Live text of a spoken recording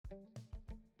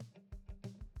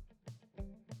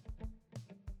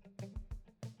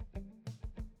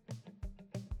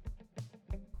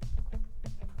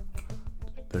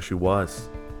There she was,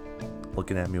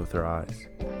 looking at me with her eyes.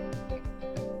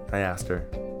 I asked her,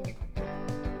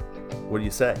 "What do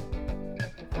you say?"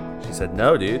 She said,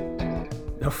 "No, dude.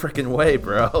 No freaking way,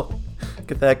 bro.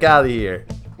 Get the heck out of here.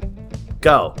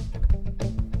 Go."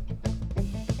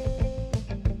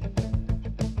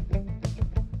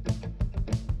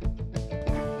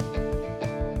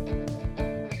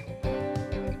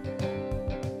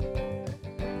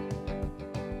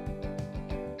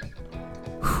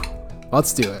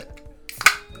 Let's do it.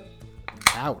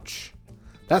 Ouch.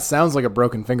 That sounds like a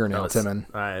broken fingernail, Timon.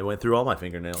 I went through all my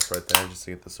fingernails right there just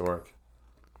to get this to work.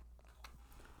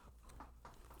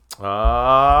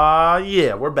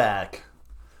 Yeah, we're back.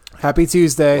 Happy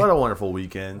Tuesday. What a wonderful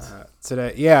weekend.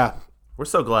 Today, yeah, We're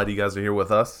so glad you guys are here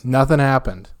with us. nothing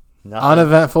happened. Nothing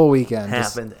Uneventful weekend.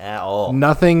 Just happened at all.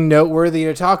 nothing noteworthy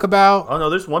to talk about. Oh,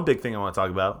 no, there's one big thing I want to talk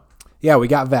about. Yeah, we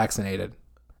got vaccinated.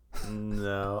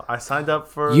 No, I signed up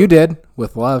for... You did,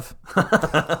 with love.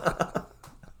 I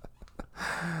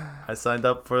signed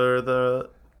up for the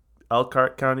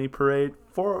Elkhart County Parade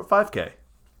for 5K.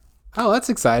 Oh, that's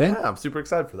exciting. Yeah, I'm super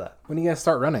excited for that. When are you going to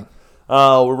start running?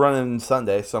 We're running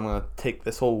Sunday, so I'm going to take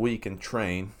this whole week and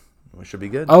train. We should be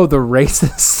good. Oh, the race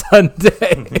is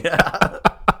Sunday. Yeah.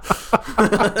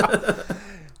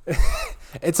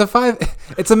 It's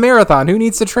a marathon. Who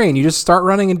needs to train? You just start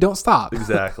running and don't stop.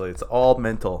 Exactly. It's all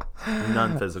mental,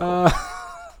 none physical.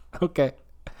 Okay.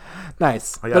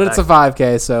 Nice. I got But it's a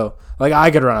 5K, so like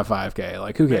I could run a 5K.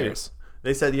 Like who cares?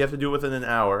 They said you have to do it within an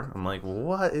hour. I'm like,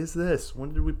 what is this?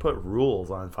 When did we put rules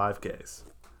on 5Ks?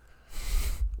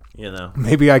 You know.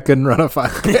 Maybe I couldn't run a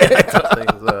 5K.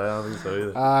 I don't think so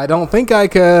either. I don't think I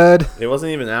could. It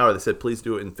wasn't even an hour. They said, please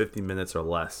do it in 50 minutes or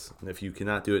less. And if you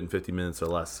cannot do it in 50 minutes or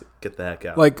less, get the heck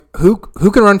out. Like who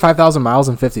can run 5,000 miles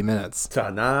in 50 minutes?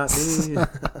 Not me.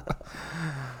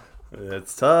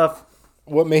 It's tough.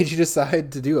 What made you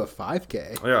decide to do a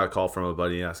 5K? I got a call from a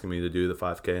buddy asking me to do the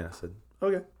 5K. And I said,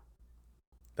 okay.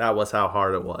 That was how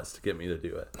hard it was to get me to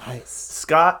do it. Nice.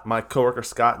 Scott, my coworker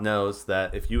Scott, knows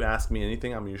that if you ask me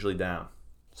anything, I'm usually down.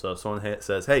 So if someone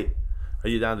says, hey, are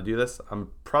you down to do this? I'm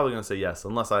probably going to say yes,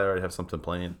 unless I already have something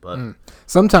planned. But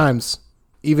Sometimes,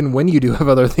 even when you do have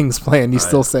other things planned, you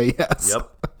still say yes.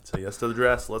 Yep. Say yes to the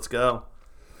dress. Let's go.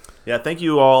 Yeah, thank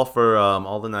you all for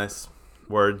all the nice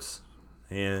words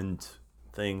and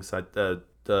things.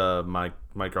 My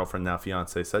girlfriend, now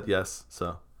fiance, said yes.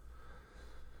 So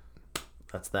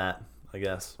that's that, I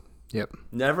guess. Yep.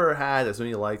 Never had as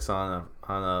many likes on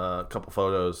a couple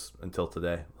photos until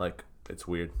today. Like, it's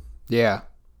weird. Yeah.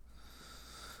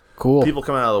 Cool. People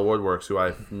coming out of the woodworks who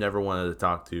I've never wanted to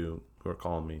talk to who are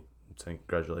calling me saying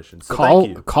congratulations. So thank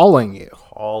you. Calling you.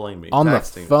 Calling me. On the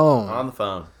texting phone. Me, on the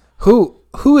phone.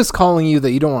 Who is calling you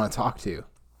that you don't want to talk to?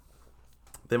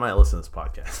 They might listen to this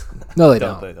podcast. No, they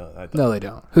don't. They don't. I don't. No, they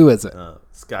don't. Who is it?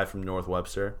 This guy from North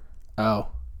Webster. Oh.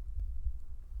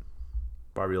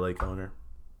 Barbie Lake owner.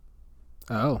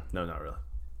 Oh. No, not really.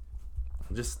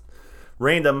 Just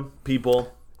random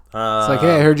people. It's like,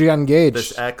 hey, I heard you got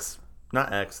engaged.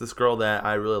 This girl that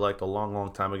I really liked a long,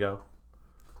 long time ago.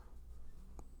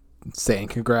 Saying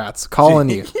congrats. Calling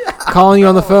you. Calling you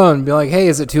on the phone. Be like, hey,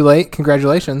 is it too late?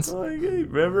 Congratulations. Like, hey,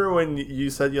 remember when you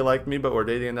said you liked me but were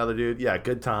dating another dude? Yeah,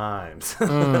 good times.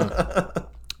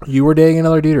 You were dating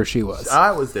another dude or she was?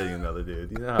 I was dating another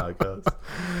dude. You know how it goes.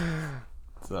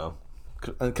 So,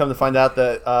 and come to find out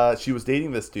that she was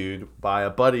dating this dude by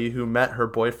a buddy who met her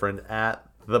boyfriend at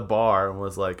the bar and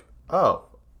was like, oh,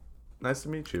 nice to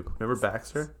meet you. Remember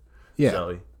Baxter? Yeah.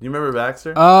 Zoe. You remember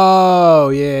Baxter? Oh,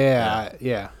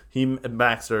 yeah.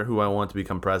 Baxter, who I want to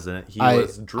become president, he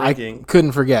was drinking. I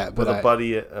couldn't forget. With a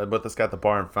buddy with this guy at the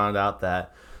bar and found out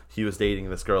that he was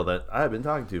dating this girl that I had been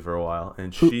talking to for a while,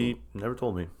 and she never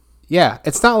told me. Yeah,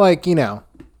 it's not like,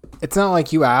 it's not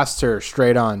like you asked her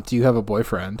straight on, do you have a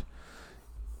boyfriend?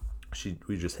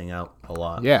 We just hang out a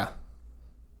lot. Yeah.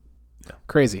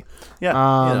 Crazy.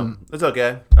 Yeah, it's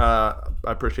okay. I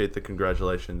appreciate the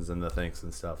congratulations and the thanks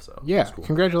and stuff. So yeah, cool.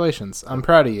 Congratulations. I'm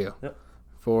proud of you. Yep.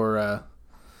 For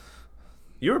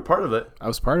you were part of it. I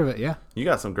was part of it. Yeah. You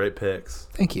got some great picks.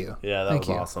 Thank you. Yeah, that was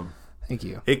awesome. Thank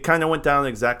you. It kind of went down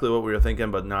exactly what we were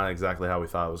thinking, but not exactly how we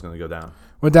thought it was going to go down.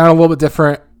 Went down a little bit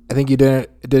different. I think you did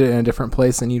it in a different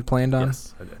place than you'd planned on.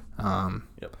 Yes, I did.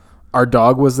 Yep. Our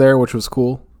dog was there, which was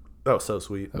cool. Oh, so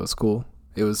sweet. It was cool.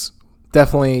 It was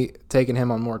definitely taking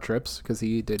him on more trips because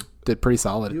he did pretty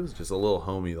solid. He was just a little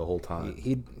homie the whole time.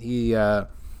 He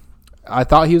I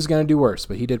thought he was going to do worse,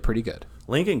 but he did pretty good.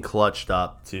 Lincoln clutched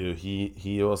up too.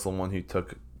 He was the one who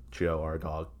took Joe, our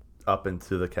dog, up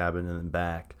into the cabin and then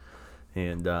back,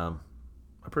 and I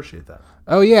appreciate that.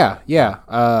 Oh yeah.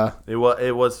 It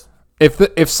was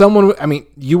If someone, I mean,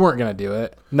 you weren't gonna do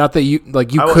it. Not that you I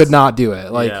could was- not do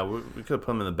it. Like yeah, we could have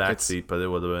put him in the back seat, but it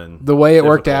would have been the way it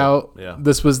worked out. difficult. Yeah.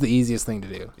 This was the easiest thing to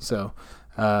do. So,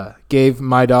 gave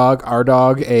our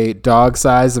dog, a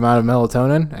dog-sized amount of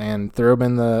melatonin and threw him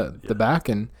in the back,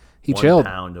 and he 1 chilled.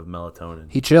 pound of melatonin.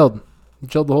 He chilled. He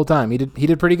chilled the whole time. He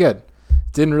did pretty good.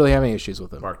 Didn't really have any issues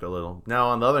with him Barked a little. Now,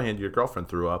 on the other hand, your girlfriend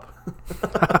threw up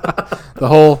the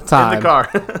whole time. in the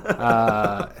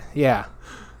car. Yeah.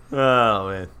 Oh,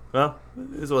 man. Well,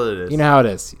 it is what it is. You know how it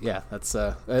is. Yeah, that's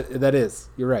that is.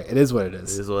 You're right. It is what it It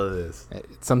is. is what it is.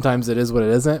 Sometimes it is what it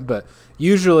isn't, but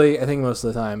usually, I think most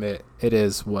of the time, it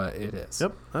is what it is.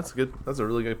 Yep, that's good. That's a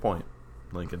really good point,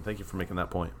 Lincoln. Thank you for making that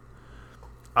point.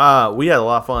 We had a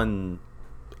lot of fun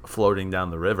floating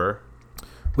down the river.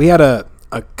 We had a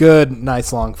good,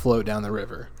 nice long float down the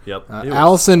river. Yep. It was-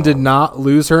 Allison did not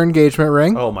lose her engagement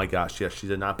ring. Oh my gosh, yes, she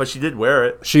did not, but she did wear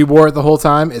it. She wore it the whole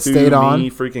time. It To stayed on. me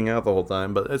freaking out the whole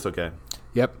time, but it's okay.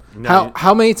 Yep. No,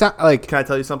 How many times? Like, Can I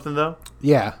tell you something though?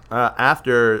 yeah.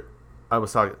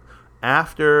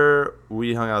 After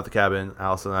we hung out at the cabin,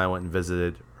 Allison and I went and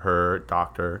visited her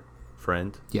doctor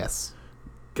friend. Yes.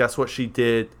 Guess what she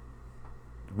did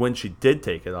when she did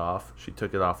take it off? She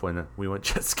took it off when we went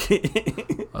jet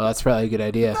skiing. Well, that's probably a good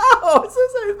idea. Oh, it's the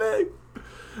same thing.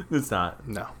 It's not.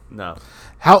 No. No.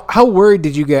 How worried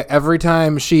did you get every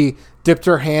time she dipped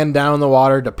her hand down in the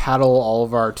water to paddle all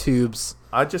of our tubes?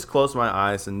 I just closed my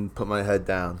eyes and put my head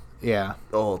down Yeah.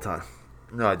 the whole time.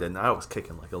 No, I didn't. I was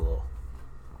kicking like a little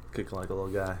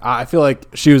guy. I feel like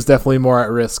she was definitely more at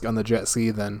risk on the jet ski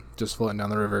than just floating down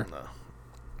the river. No.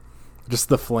 Just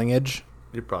the flingage.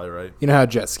 You're probably right. You know how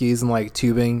jet skis and like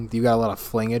tubing, you got a lot of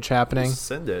flingage happening. Just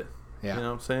send it. Yeah. You know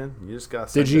what I'm saying? You just got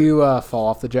to send Did you fall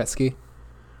off the jet ski?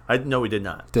 No, we did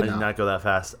not. I Did did not. not go that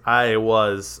fast. I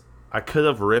could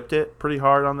have ripped it pretty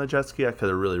hard on the jet ski. I could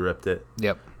have really ripped it.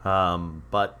 Yep.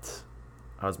 But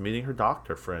I was meeting her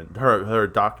doctor friend, her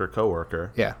doctor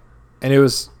coworker, Yeah. And it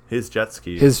was his jet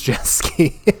ski, his jet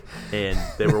ski. and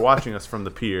they were watching us from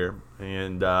the pier.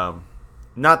 And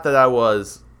not that I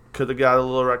could have got a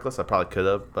little reckless. I probably could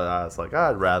have, but I was like,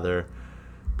 I'd rather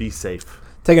be safe.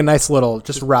 Take a nice little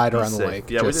just ride Be around the safe. lake.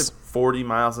 Yeah, Just- we did 40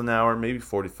 miles an hour, maybe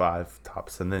 45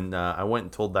 tops. And then I went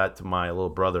and told that to my little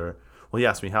brother. Well, he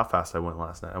asked me how fast I went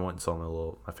last night. I went and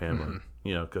saw my family,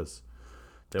 because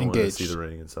they wanted to Engaged. see the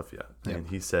ring and stuff. Yeah. Yep. And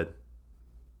he said,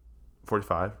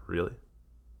 45? Really?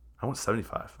 I want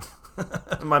 75.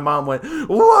 And my mom went,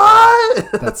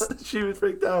 what? She was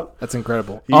freaked out. That's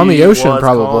incredible. He On the ocean, was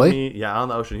probably. calling me- yeah, on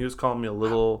the ocean. He was calling me a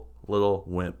little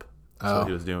wimp. That's Oh. what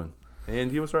he was doing.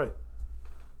 And he was right.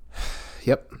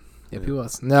 Yep, he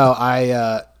was. No,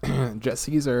 jet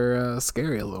skis are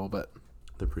scary a little bit.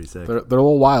 They're pretty sick. They're a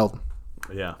little wild.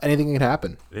 Yeah. Anything can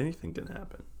happen. Anything can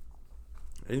happen.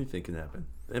 Anything can happen.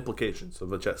 The implications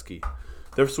of a jet ski.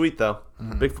 They're sweet though.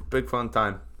 Big fun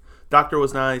time. Doctor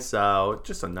was nice.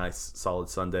 Just a nice solid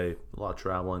Sunday. A lot of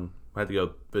traveling. I had to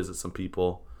go visit some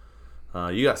people.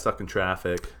 You got stuck in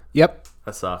traffic. Yep,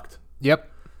 That sucked.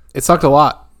 yep. It sucked a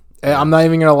lot. I'm not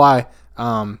even gonna lie.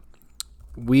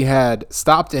 We had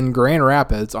stopped in Grand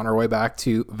Rapids on our way back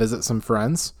to visit some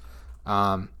friends.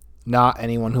 Not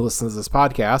anyone who listens to this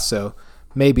podcast, so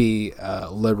maybe a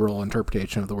liberal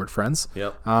interpretation of the word friends.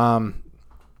 Yep.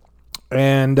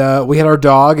 And we had our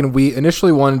dog, and we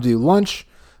initially wanted to do lunch,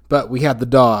 but we had the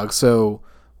dog, so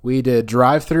we did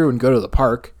drive through and go to the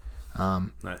park,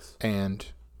 Nice. and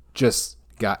just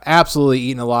got absolutely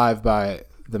eaten alive by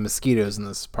the mosquitoes in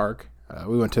this park.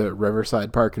 We went to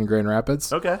Riverside Park in Grand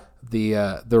Rapids. Okay.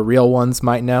 The real ones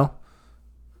might know.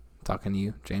 Talking to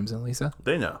you, James and Lisa.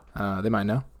 They know. They might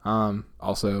know.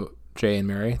 Also, Jay and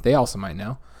Mary, they also might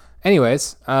know.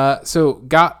 Anyways, so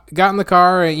got in the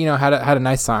car, had a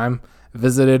nice time.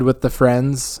 Visited with the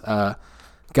friends.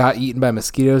 Got eaten by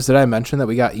mosquitoes. Did I mention that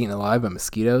we got eaten alive by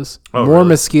mosquitoes? Oh, More really?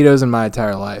 mosquitoes in my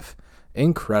entire life.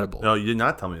 Incredible. No, you did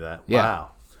not tell me that. Yeah.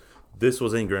 Wow. This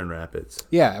was in Grand Rapids.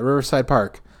 Yeah, Riverside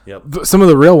Park. Yep. Some of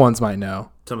the real ones might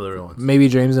know. Some of the real ones. Maybe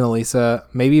James and Elisa.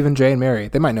 Maybe even Jay and Mary.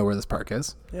 They might know where this park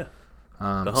is. Yeah.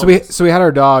 So we had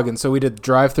our dog, and so we did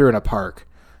drive through in a park.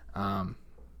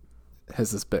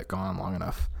 Has this bit gone on long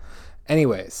enough?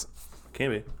 Anyways,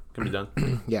 Can be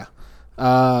done. yeah.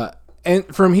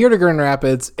 And from here to Grand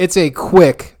Rapids, it's a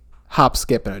quick hop,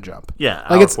 skip, and a jump. Yeah.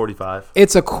 Like Hour it's 45.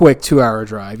 It's a quick 2-hour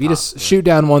drive. You just shoot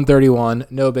down 131,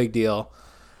 no big deal.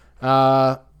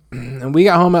 And we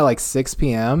got home at like 6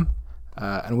 p.m.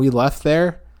 And we left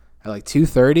there at like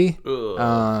 2:30.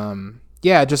 Ugh.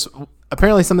 Yeah, just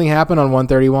apparently something happened on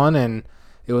 131 and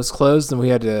it was closed, and we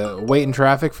had to wait in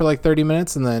traffic for like 30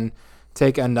 minutes and then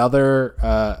take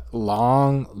another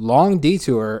long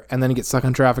detour, and then get stuck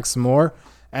in traffic some more,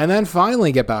 and then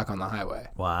finally get back on the highway.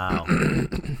 Wow.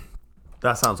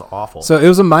 That sounds awful. So it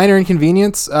was a minor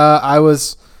inconvenience.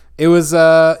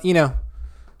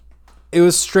 It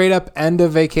was straight up end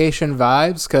of vacation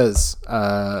vibes because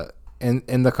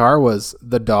in the car was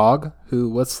the dog who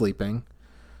was sleeping,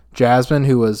 Jasmine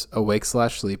who was awake /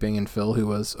 sleeping, and Phil who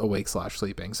was awake /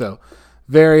 sleeping. So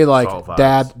very like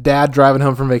dad driving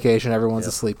home from vacation, everyone's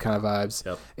asleep kind of vibes.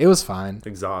 Yep. It was fine.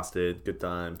 Exhausted, good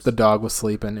times. The dog was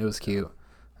sleeping. It was cute.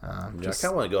 I kind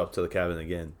of want to go up to the cabin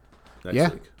again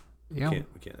next week. Yeah, we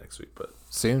can't next week, but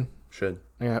soon. Should.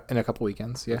 Yeah, in a couple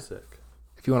weekends. Yeah. Sick.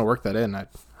 If you want to work that in,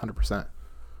 100%.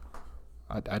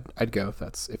 I'd go if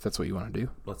that's what you want to do.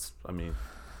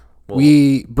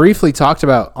 We briefly talked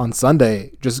about on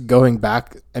Sunday just going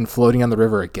back and floating on the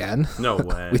river again. No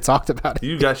way. We talked about it.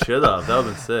 You guys should have. That would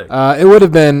have been sick. It would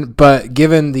have been, but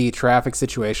given the traffic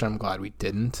situation, I'm glad we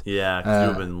didn't. Yeah, because you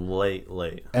would have been late.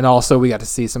 And also, we got to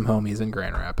see some homies in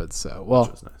Grand Rapids. So, well,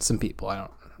 nice. Some people.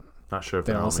 Not sure if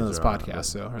they don't listen to this podcast.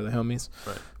 So, are they homies?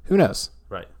 Right. Who knows?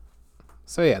 Right.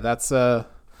 So yeah,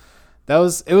 it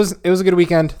was a good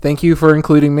weekend. Thank you for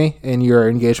including me in your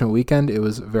engagement weekend. It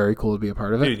was very cool to be a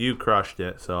part of it. Dude, you crushed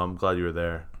it, so I'm glad you were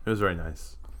there. It was very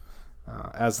nice.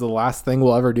 As the last thing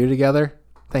we'll ever do together,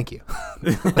 thank you.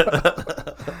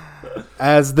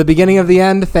 As the beginning of the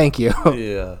end, thank you.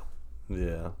 Yeah.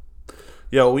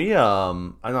 We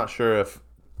I'm not sure.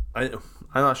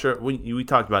 We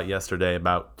talked about yesterday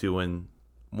about doing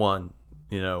one.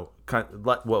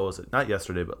 What was it? Not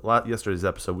yesterday, but yesterday's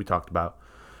episode. We talked about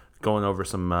going over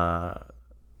some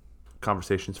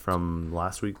conversations from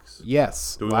last week's.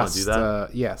 Yes. Do we want to do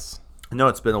that? Yes. I know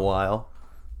it's been a while.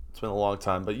 It's been a long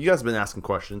time, but you guys have been asking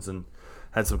questions and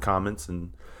had some comments,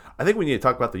 and I think we need to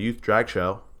talk about the youth drag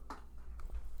show.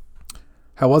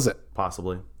 How was it?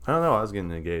 Possibly. I don't know. I was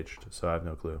getting engaged, so I have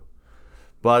no clue.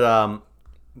 But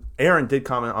Aaron did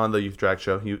comment on the youth drag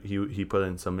show. He put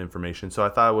in some information, so I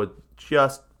thought I would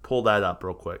just pull that up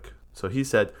real quick. So he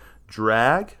said,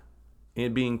 drag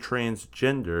and being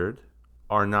transgendered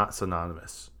are not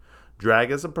synonymous.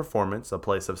 Drag is a performance, a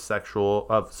place of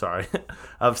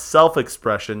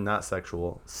self-expression, not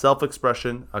sexual.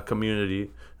 Self-expression, a community,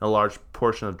 and a large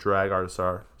portion of drag artists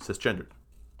are cisgendered,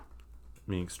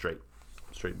 meaning straight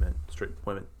men, straight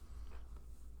women.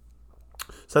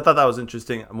 So I thought that was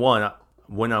interesting. One,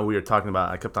 when we were talking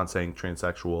about it, I kept on saying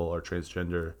transsexual or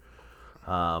transgender,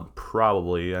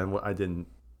 probably, and I didn't.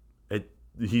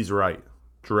 He's right.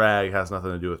 Drag has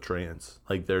nothing to do with trans.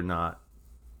 Like, they're not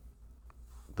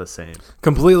the same.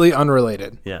 Completely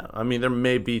unrelated. Yeah. I mean, there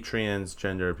may be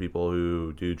transgender people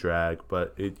who do drag,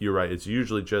 but you're right. It's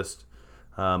usually just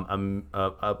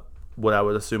what I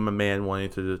would assume a man wanting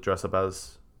to dress up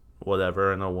as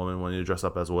whatever and a woman wanting to dress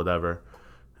up as whatever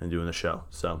and doing the show.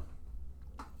 So,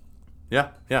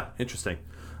 yeah, interesting.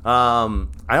 I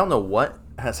don't know what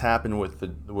has happened with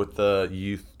the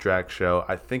youth drag show.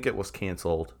 I think it was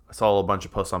canceled. I saw a bunch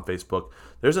of posts on Facebook.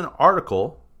 There's an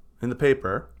article in the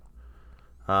paper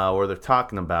where they're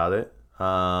talking about it.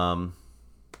 And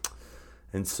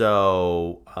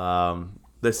so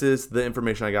this is the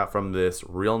information I got from this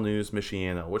Real News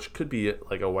Michiana, which could be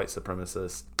like a white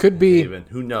supremacist. Could be even.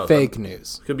 Who knows? Fake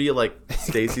news. Could be like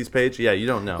Stacy's page. Yeah, you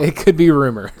don't know. It could be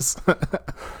rumors.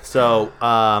 So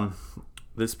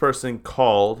this person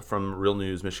called from Real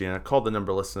News Michiana, called the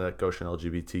number listed at Goshen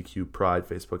LGBTQ Pride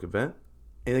Facebook event.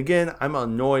 And again, I'm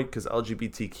annoyed because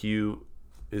LGBTQ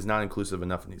is not inclusive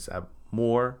enough. It needs to have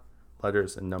more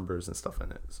letters and numbers and stuff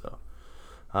in it. So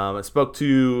I spoke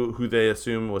to who they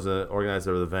assume was an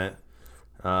organizer of the event.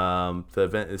 The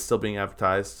event is still being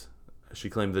advertised. She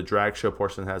claimed the drag show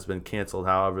portion has been canceled.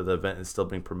 However, the event is still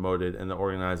being promoted, and the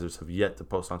organizers have yet to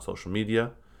post on social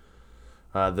media.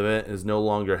 The event is no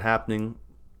longer happening.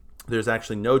 There's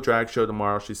actually no drag show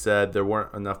tomorrow, she said. There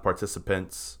weren't enough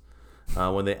participants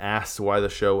when they asked why the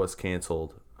show was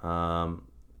canceled. Then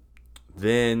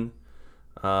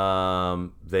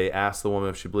they asked the woman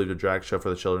if she believed a drag show for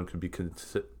the children could be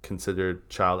considered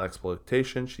child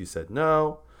exploitation. She said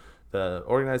no. The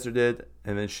organizer did,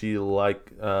 and then she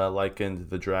likened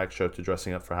the drag show to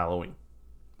dressing up for Halloween.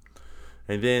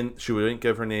 And then she wouldn't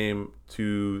give her name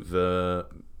to the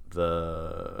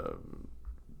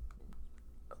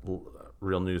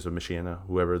Real News of Michiana,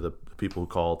 whoever the people who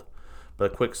called.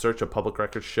 But a quick search of public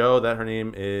records show that her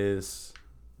name is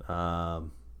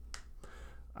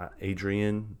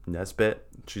Adrienne Nesbitt.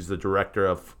 She's the director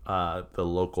of the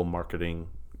local marketing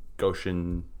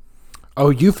Goshen. Oh,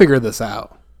 you figured this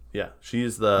out. Yeah,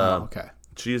 she's the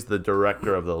She's the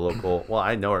director of the local. Well,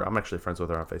 I know her. I'm actually friends with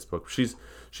her on Facebook. She's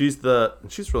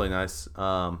really nice.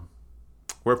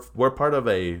 We're part of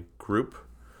a group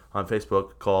on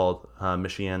Facebook called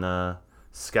Michiana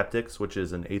Skeptics, which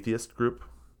is an atheist group.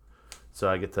 So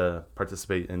I get to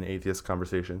participate in atheist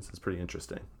conversations. It's pretty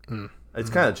interesting. It's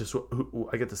kind of just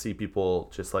I get to see people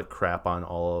just like crap on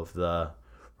all of the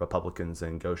Republicans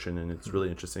and Goshen, and it's really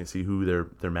interesting to see who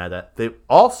they're mad at. They've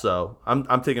also,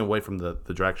 I'm taking away from the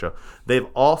drag show. They've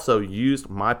also used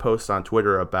my post on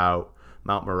Twitter about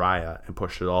Mount Moriah and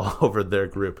pushed it all over their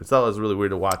group. I thought it was really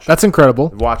weird to watch. That's incredible.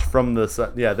 Watch from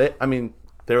the yeah.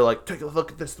 They were like, take a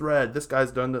look at this thread. This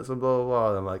guy's done this and blah blah blah.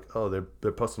 And I'm like, oh,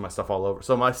 they're posting my stuff all over.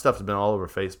 So my stuff's been all over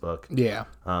Facebook. Yeah,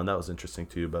 that was interesting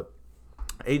too. But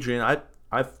Adrian,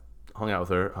 I've hung out with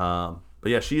her.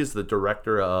 But yeah, she is the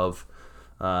director of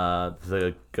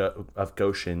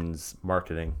Goshen's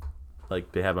marketing.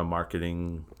 Like they have a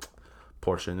marketing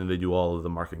portion, and they do all of the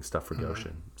marketing stuff for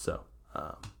Goshen. So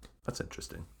that's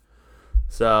interesting.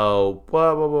 So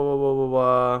blah blah blah blah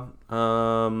blah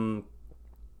blah.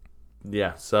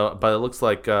 Yeah. So, but it looks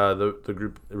like the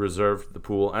group reserved the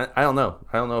pool. I don't know.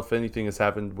 I don't know if anything has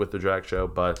happened with the drag show,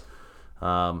 but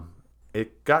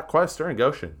it got quite a stir in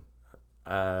Goshen.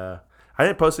 I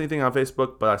didn't post anything on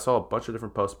Facebook, but I saw a bunch of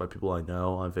different posts by people I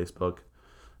know on Facebook,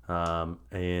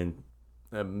 and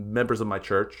members of my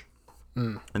church.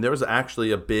 And there was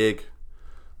actually a big,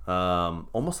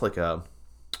 almost like on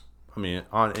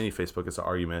any Facebook, it's an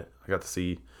argument. I got to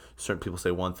see certain people say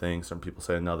one thing, certain people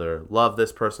say another. Love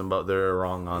this person, but they're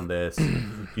wrong on this.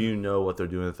 You know what they're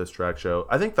doing at this drag show.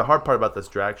 I think the hard part about this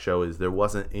drag show is it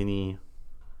wasn't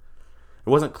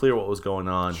clear what was going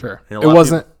on. Sure. And It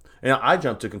wasn't. I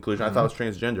jumped to a conclusion. I thought it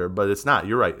was transgender, but it's not.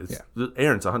 You're right.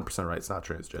 Aaron's 100% right. It's not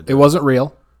transgender. It wasn't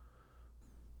real.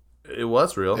 It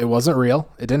was real. It wasn't real.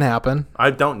 It didn't happen. I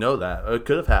don't know that. It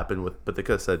could have happened, but they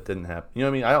could have said it didn't happen. You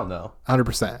know what I mean? I don't know.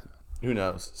 100%. Who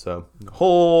knows? So,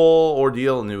 whole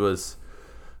ordeal, and it was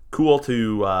cool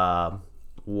to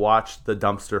watch the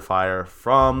dumpster fire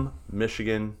from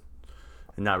Michigan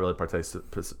and not really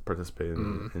participate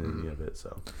in any of it.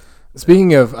 So,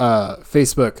 speaking of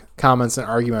Facebook comments and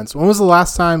arguments, when was the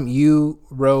last time you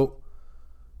wrote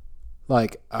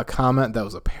like a comment that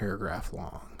was a paragraph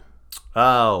long?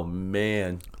 Oh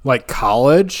man, like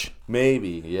college?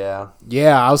 Maybe, yeah.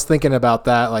 Yeah, I was thinking about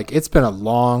that. Like, it's been a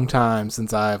long time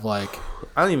since I've I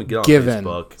don't even get on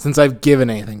Facebook. Since I've given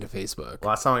anything to Facebook.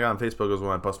 Last time I got on Facebook was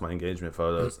when I posted my engagement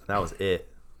photos, and that was it.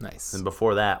 Nice. And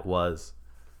before that was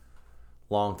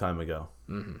a long time ago.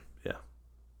 Mm-hmm. Yeah.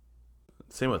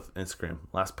 Same with Instagram.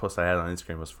 Last post I had on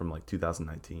Instagram was from like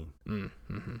 2019.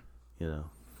 Mm-hmm. You know.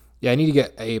 Yeah, I need to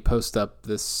get a post up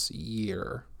this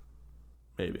year.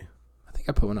 Maybe. I think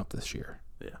I put one up this year.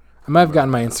 Yeah. I might have gotten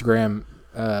my Instagram.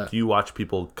 Do you watch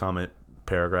people comment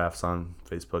paragraphs on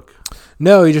Facebook?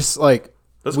 No, you just like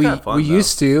That's kind of fun. We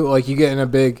used to like you get in a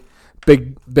big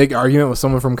argument with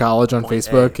someone from college on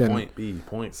Facebook, and point B,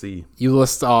 point C. You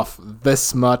list off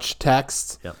this much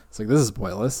text. Yep. It's like, this is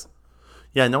pointless.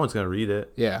 Yeah, no one's gonna read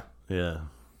it. Yeah. Yeah.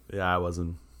 I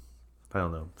wasn't. I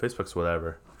don't know. Facebook's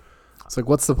whatever. It's like,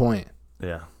 what's the point?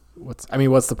 Yeah. What's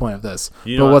the point of this?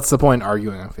 What's the point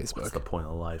arguing on Facebook? What's the point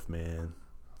of life, man?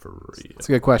 For real. It's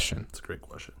a good question. It's a great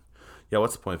question. Yeah,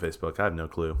 what's the point of Facebook? I have no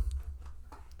clue.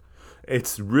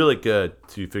 It's really good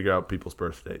to figure out people's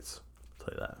birth dates. I'll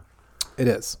tell you that. It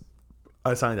is.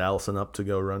 I signed Allison up to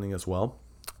go running as well.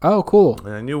 Oh, cool.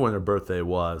 And I knew when her birthday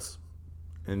was.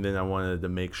 And then I wanted to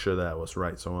make sure that was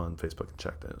right. So I went on Facebook and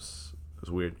checked it. It was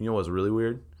weird. You know what was really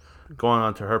weird? Going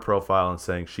onto her profile and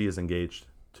saying she is engaged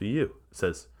to you. It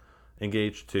says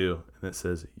engaged to, and it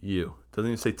says you. It doesn't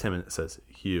even say Timon, it says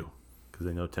you. Because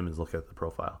they know Timon's looking at the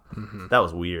profile. Mm-hmm. That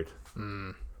was weird.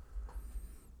 That's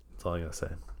all I gotta say.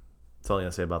 That's all I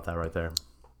gotta say about that right there.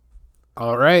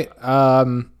 All right. I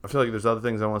feel like there's other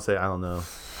things I want to say. I don't know.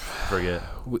 Forget.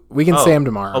 We can say them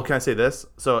tomorrow. Oh, can I say this?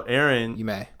 So Aaron, you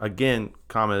may again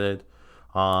commented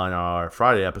on our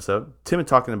Friday episode. Timon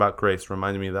talking about Grace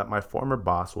reminded me that my former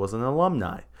boss was an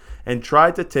alumni and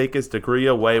tried to take his degree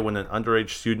away when an underage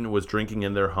student was drinking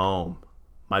in their home.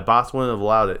 My boss wouldn't have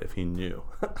allowed it if he knew.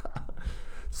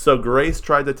 So Grace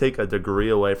tried to take a degree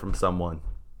away from someone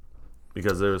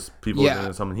because there was people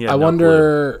doing something. He had no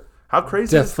clue. How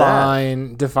crazy is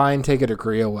that? Define take a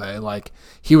degree away. Like,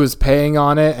 he was paying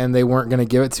on it and they weren't going to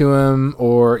give it to him,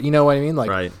 or, you know what I mean? Like,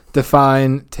 right.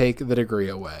 Define take the degree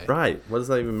away. Right. What does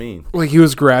that even mean? Like, he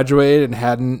was graduated and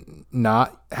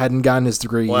hadn't gotten his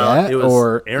degree yet, it was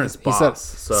or Aaron's he boss.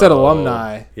 said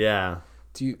alumni. Yeah.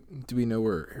 Do we know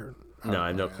where? No, I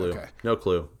have no clue. Okay. No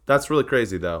clue. That's really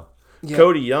crazy though. Yeah.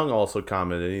 Cody Young also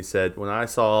commented. He said, "When I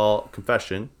saw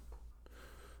Confession,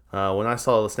 when I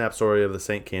saw the Snap story of the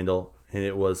Saint candle, and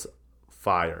it was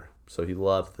fire. So he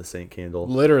loved the Saint candle.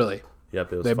 Literally.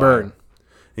 Yep, it was They fire. burn. And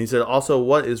he said, also,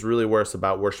 what is really worse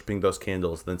about worshiping those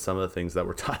candles than some of the things that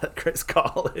were taught at Grace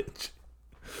College?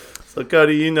 So,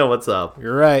 Cody, you know what's up.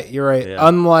 You're right. Yeah.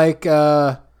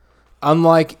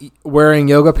 Unlike wearing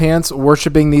yoga pants,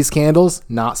 worshiping these candles,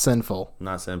 not sinful.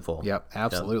 Not sinful. Yep,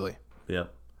 absolutely.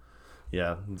 Yep.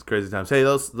 Yeah, it's crazy times. Hey,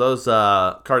 those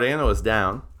Cardano is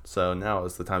down, so now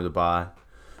is the time to buy.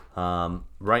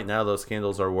 Right now, those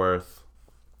candles are worth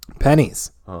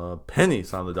Pennies.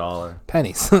 pennies on the dollar.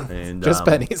 Pennies. And Just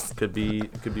pennies. could be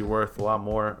worth a lot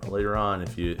more later on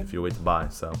if you wait to buy.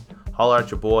 So holler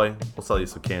at your boy. We'll sell you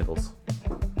some candles.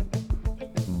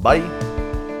 Bye.